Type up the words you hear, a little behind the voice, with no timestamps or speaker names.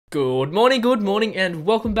Good morning, and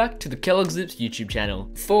welcome back to the kelogsloops YouTube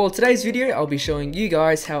channel. For today's video, I'll be showing you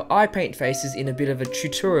guys how I paint faces in a bit of a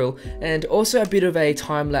tutorial and also a bit of a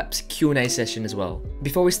time-lapse Q&A session as well.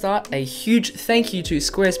 Before we start, a huge thank you to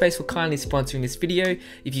Squarespace for kindly sponsoring this video.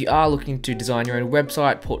 If you are looking to design your own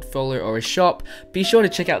website, portfolio or a shop, be sure to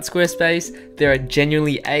check out Squarespace. They're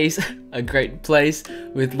genuinely a great place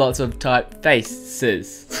with lots of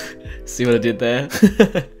typefaces. See what I did there?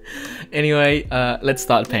 Anyway, let's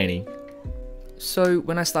start painting. So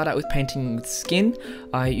when I start out with painting with skin,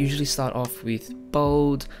 I usually start off with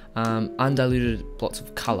bold, undiluted blots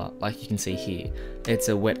of colour, like you can see here. It's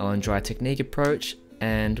a wet on dry technique approach,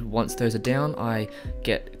 and once those are down, I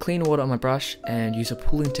get clean water on my brush and use a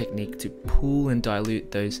pooling technique to pool and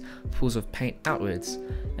dilute those pools of paint outwards.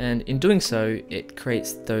 And in doing so, it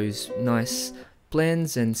creates those nice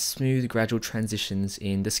blends and smooth gradual transitions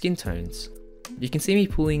in the skin tones. You can see me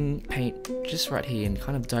pulling paint just right here and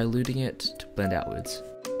kind of diluting it to blend outwards.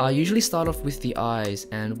 I usually start off with the eyes,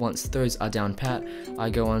 and once those are down pat, I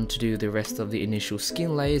go on to do the rest of the initial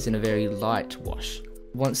skin layers in a very light wash.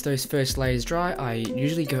 Once those first layers dry, I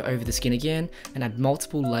usually go over the skin again and add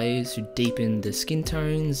multiple layers to deepen the skin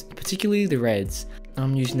tones, particularly the reds.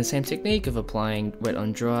 I'm using the same technique of applying wet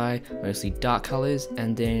on dry, mostly dark colours,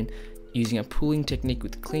 and then using a pooling technique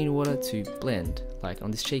with clean water to blend, like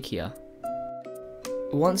on this cheek here.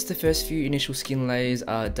 Once the first few initial skin layers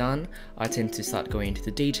are done, I tend to start going into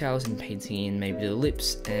the details and painting in maybe the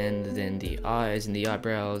lips and then the eyes and the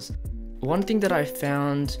eyebrows. One thing that I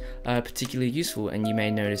found particularly useful, and you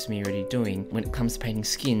may notice me already doing when it comes to painting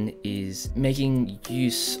skin, is making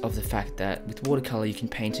use of the fact that with watercolour you can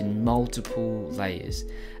paint in multiple layers,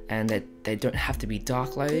 and that they don't have to be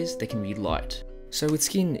dark layers, they can be light. So with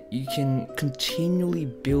skin, you can continually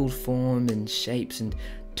build form and shapes and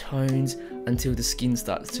tones until the skin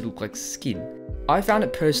starts to look like skin. I found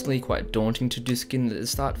it personally quite daunting to do skin at the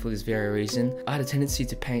start for this very reason. I had a tendency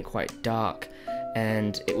to paint quite dark,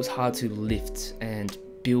 and it was hard to lift and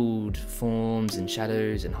build forms and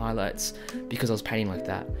shadows and highlights because I was painting like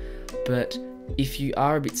that. But if you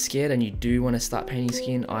are a bit scared and you do want to start painting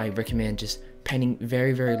skin, I recommend just painting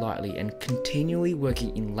very lightly and continually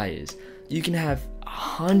working in layers. You can have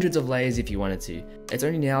hundreds of layers if you wanted to. It's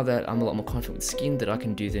only now that I'm a lot more confident with skin that I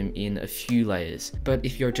can do them in a few layers. But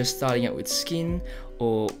if you're just starting out with skin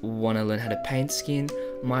or want to learn how to paint skin,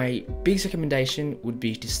 my biggest recommendation would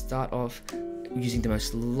be to start off using the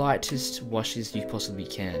most lightest washes you possibly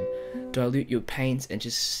can. Dilute your paints and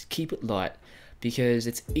just keep it light, because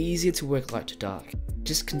it's easier to work light to dark.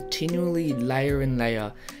 Just continually layer and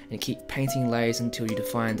layer and keep painting layers until you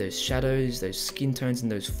define those shadows, those skin tones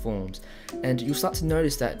and those forms, and you'll start to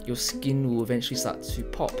notice that your skin will eventually start to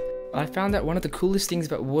pop. I found that one of the coolest things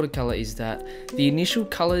about watercolour is that the initial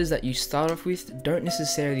colours that you start off with don't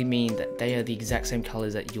necessarily mean that they are the exact same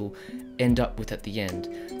colours that you'll end up with at the end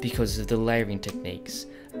because of the layering techniques.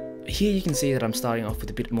 Here you can see that I'm starting off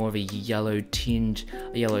with a bit more of a yellow tinge,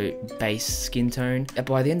 a yellow base skin tone. And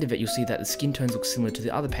by the end of it, you'll see that the skin tones look similar to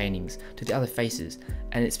the other paintings, to the other faces.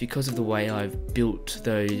 And it's because of the way I've built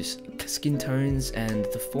those skin tones and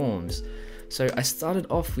the forms. So I started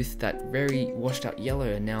off with that very washed out yellow,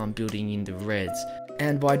 and now I'm building in the reds.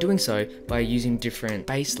 And by doing so, by using different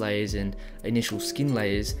base layers and initial skin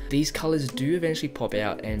layers, these colours do eventually pop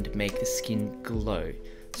out and make the skin glow.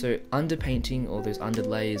 So underpainting or those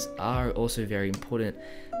underlays are also very important,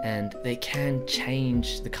 and they can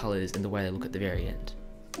change the colours and the way they look at the very end.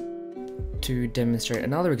 To demonstrate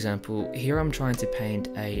another example, here I'm trying to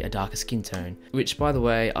paint a darker skin tone, which by the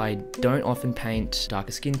way, I don't often paint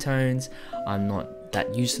darker skin tones. I'm not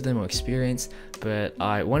that used to them or experienced, but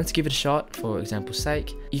I wanted to give it a shot for example's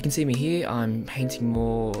sake. You can see me here, I'm painting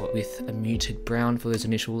more with a muted brown for those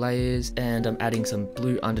initial layers, and I'm adding some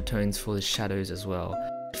blue undertones for the shadows as well.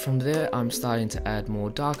 From there, I'm starting to add more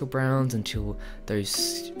darker browns until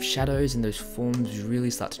those shadows and those forms really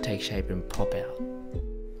start to take shape and pop out.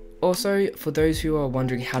 Also, for those who are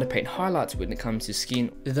wondering how to paint highlights when it comes to skin,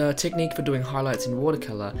 the technique for doing highlights in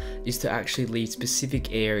watercolour is to actually leave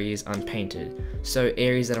specific areas unpainted. So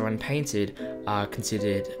areas that are unpainted are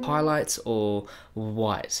considered highlights or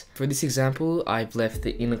white. For this example, I've left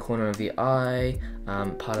the inner corner of the eye,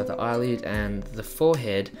 part of the eyelid and the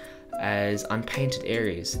forehead as unpainted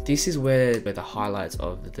areas. This is where the highlights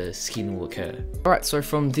of the skin will occur. Alright, so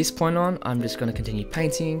from this point on, I'm just going to continue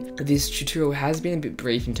painting. This tutorial has been a bit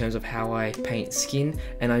brief in terms of how I paint skin,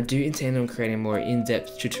 and I do intend on creating a more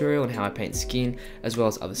in-depth tutorial on how I paint skin as well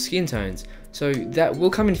as other skin tones. So that will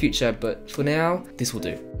come in future, but for now, this will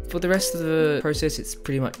do. For the rest of the process, it's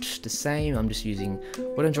pretty much the same. I'm just using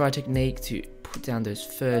wet and dry technique to put down those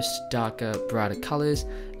first darker, brighter colors,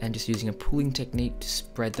 and just using a pulling technique to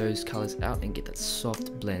spread those colors out and get that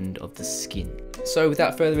soft blend of the skin. So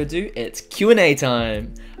without further ado, it's Q&A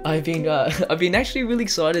time. I've been actually really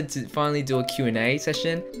excited to finally do a Q&A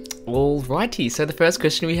session. Alrighty, so the first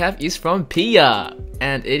question we have is from Pia,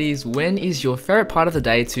 and it is, when is your favorite part of the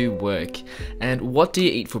day to work, and what do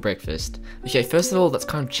you eat for breakfast? Okay, first of all, that's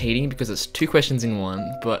kind of cheating because it's 2 questions in one,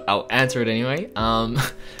 but I'll answer it anyway.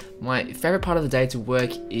 My favorite part of the day to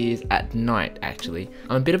work is at night, actually.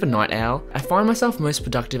 I'm a bit of a night owl. I find myself most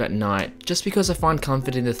productive at night just because I find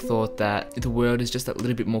comfort in the thought that the world is just a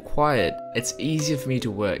little bit more quiet. It's easier for me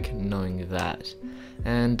to work knowing that.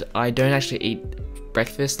 And I don't actually eat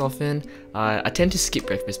breakfast often. I tend to skip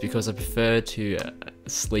breakfast because I prefer to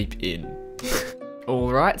sleep in.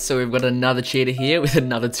 Alright, so we've got another cheater here with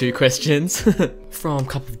another 2 questions. From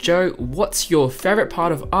Cup of Joe, what's your favourite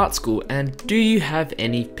part of art school, and do you have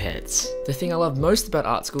any pets? The thing I love most about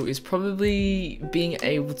art school is probably being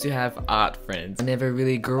able to have art friends. I never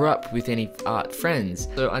really grew up with any art friends,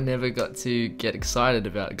 so I never got to get excited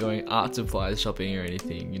about going art supplies shopping or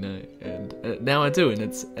anything, you know, and now I do, and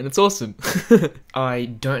it's awesome. I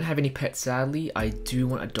don't have any pets, sadly. I do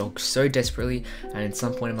want a dog so desperately, and at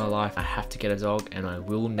some point in my life I have to get a dog, and I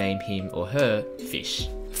will name him or her Fish.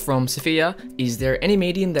 From Sophia, is there any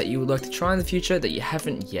medium that you would like to try in the future that you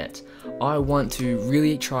haven't yet? I want to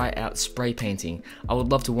really try out spray painting. I would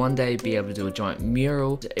love to one day be able to do a giant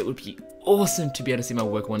mural. It would be awesome to be able to see my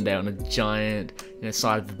work one day on a giant,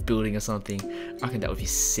 side of a building or something. I think that would be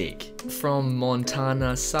sick. From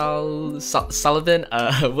Montana Sullivan,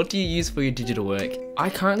 what do you use for your digital work? I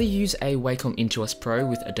currently use a Wacom Intuos Pro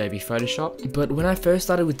with Adobe Photoshop, but when I first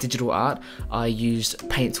started with digital art, I used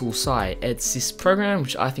Paint Tool Sci. It's this program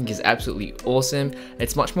which I think is absolutely awesome.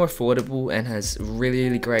 It's much more affordable and has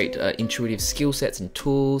really great intuitive skill sets and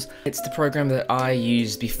tools. It's the program that I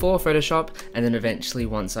used before Photoshop, and then eventually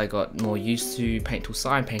once I got more used to Paint Tool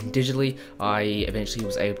Sci and painting digitally, I eventually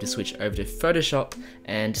was able to switch over to Photoshop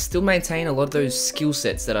and still maintain a lot of those skill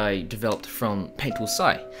sets that I developed from Paint Tool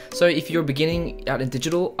Sci. So if you're beginning out in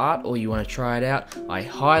digital art or you want to try it out, I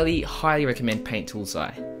highly recommend Paint Tool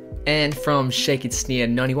Sci. And from Shake It Sneer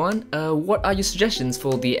 91, what are your suggestions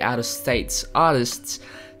for the out of states artists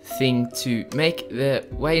thing to make their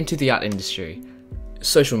way into the art industry?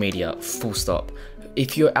 Social media, full stop.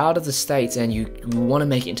 If you're out of the States and you want to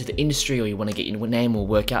make it into the industry, or you want to get your name or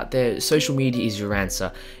work out there, social media is your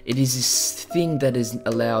answer. It is this thing that has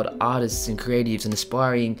allowed artists and creatives and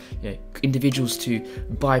aspiring individuals to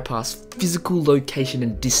bypass physical location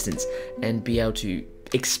and distance and be able to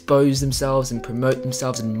expose themselves and promote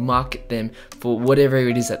themselves and market them for whatever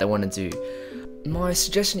it is that they want to do. My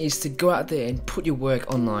suggestion is to go out there and put your work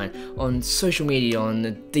online, on social media, on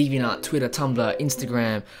DeviantArt, Twitter, Tumblr,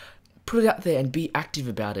 Instagram. Put it out there and be active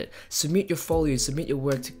about it. Submit your folios, submit your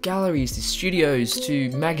work to galleries, to studios, to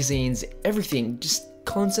magazines, everything. Just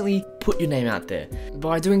constantly put your name out there.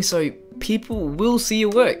 By doing so, people will see your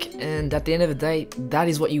work, and at the end of the day, that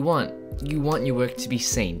is what you want. You want your work to be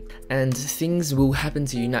seen, and things will happen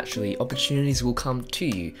to you naturally. Opportunities will come to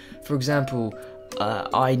you. For example,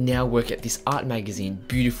 I now work at this art magazine,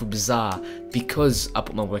 Beautiful Bazaar, because I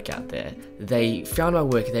put my work out there. They found my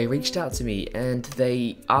work, they reached out to me, and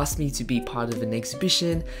they asked me to be part of an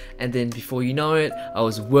exhibition, and then before you know it, I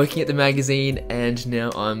was working at the magazine, and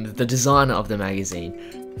now I'm the designer of the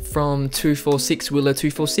magazine. From 246 Willow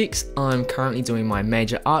 246, I'm currently doing my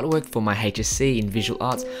major artwork for my HSC in visual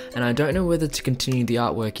arts, and I don't know whether to continue the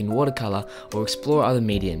artwork in watercolour or explore other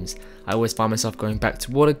mediums. I always find myself going back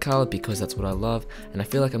to watercolour because that's what I love, and I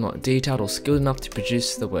feel like I'm not detailed or skilled enough to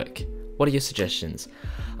produce the work. What are your suggestions?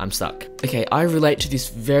 I'm stuck. Okay, I relate to this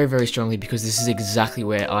very strongly because this is exactly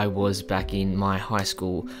where I was back in my high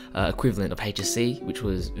school equivalent of HSC, which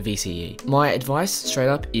was VCE. My advice, straight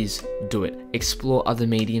up, is do it. Explore other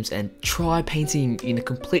mediums and try painting in a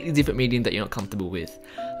completely different medium that you're not comfortable with.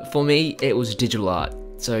 For me, it was digital art.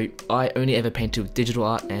 So I only ever painted with digital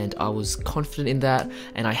art, and I was confident in that,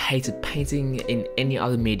 and I hated painting in any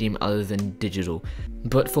other medium other than digital.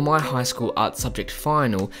 But for my high school art subject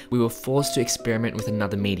final, we were forced to experiment with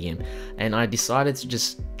another medium, and I decided to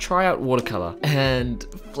just try out watercolour. And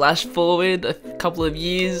flash forward a couple of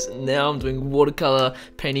years, now I'm doing watercolour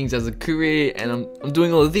paintings as a career, and I'm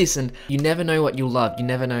doing all of this, and you never know what you'll love. You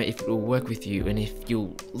never know if it will work with you, and if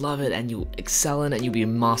you'll love it, and you'll excel in it, and you'll be a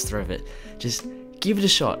master of it. Just give it a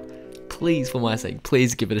shot. Please, for my sake,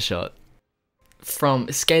 please give it a shot.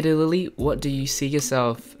 From Skater Lily, what do you see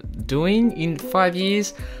yourself doing in 5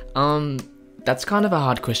 years? That's kind of a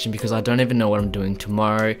hard question because I don't even know what I'm doing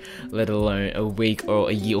tomorrow, let alone a week or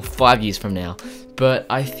a year or 5 years from now. But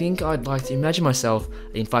I think I'd like to imagine myself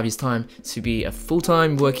in 5 years' time to be a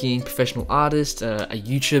full-time working professional artist, a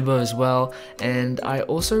YouTuber as well, and I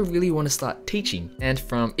also really want to start teaching. And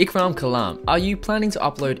from Ikram Kalam, are you planning to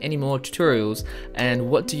upload any more tutorials, and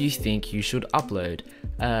what do you think you should upload?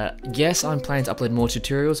 Yes, I'm planning to upload more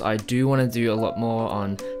tutorials. I do want to do a lot more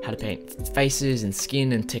on how to paint faces and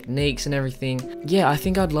skin and techniques and everything. Yeah, I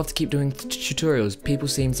think I'd love to keep doing tutorials. People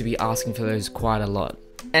seem to be asking for those quite a lot.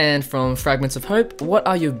 And from Fragments of Hope, what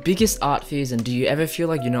are your biggest art fears and do you ever feel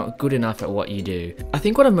like you're not good enough at what you do? I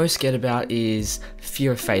think what I'm most scared about is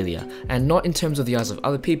fear of failure, and not in terms of the eyes of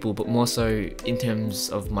other people, but more so in terms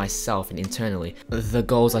of myself and internally. The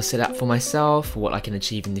goals I set out for myself, what I can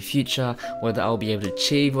achieve in the future, whether I'll be able to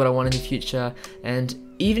achieve what I want in the future, and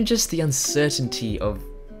even just the uncertainty of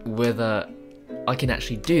whether I can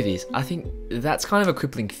actually do this. I think that's kind of a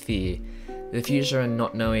crippling fear, the future and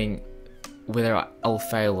not knowing whether I'll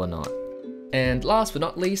fail or not. And last but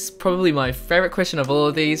not least, probably my favourite question of all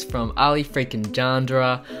of these, from Ali freaking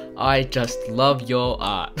Jandra. I just love your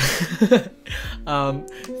art.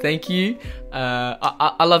 Thank you.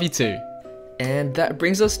 I love you too. And that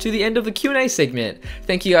brings us to the end of the Q&A segment.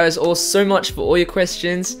 Thank you guys all so much for all your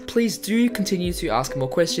questions. Please do continue to ask more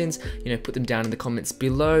questions, put them down in the comments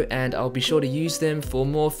below, and I'll be sure to use them for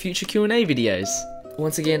more future Q&A videos.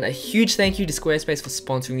 Once again, a huge thank you to Squarespace for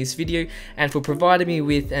sponsoring this video and for providing me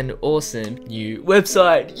with an awesome new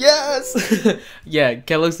website. Yes! Yeah,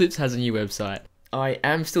 kelogsloops has a new website. I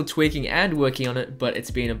am still tweaking and working on it, but it's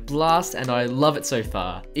been a blast and I love it so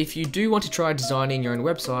far. If you do want to try designing your own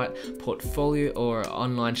website, portfolio, or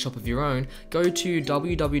online shop of your own, go to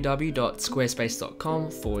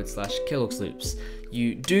www.squarespace.com/kelogsloops.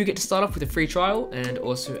 You do get to start off with a free trial and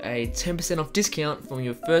also a 10% off discount from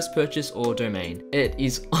your first purchase or domain. It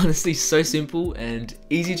is honestly so simple and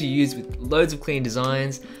easy to use with loads of clean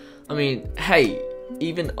designs. I mean, hey,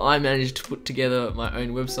 even I managed to put together my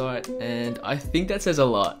own website, and I think that says a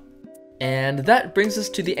lot. And that brings us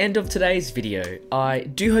to the end of today's video. I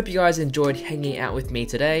do hope you guys enjoyed hanging out with me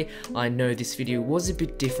today. I know this video was a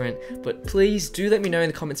bit different, but please do let me know in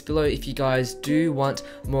the comments below if you guys do want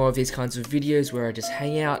more of these kinds of videos where I just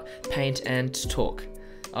hang out, paint, and talk.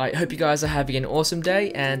 I hope you guys are having an awesome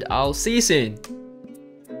day, and I'll see you soon.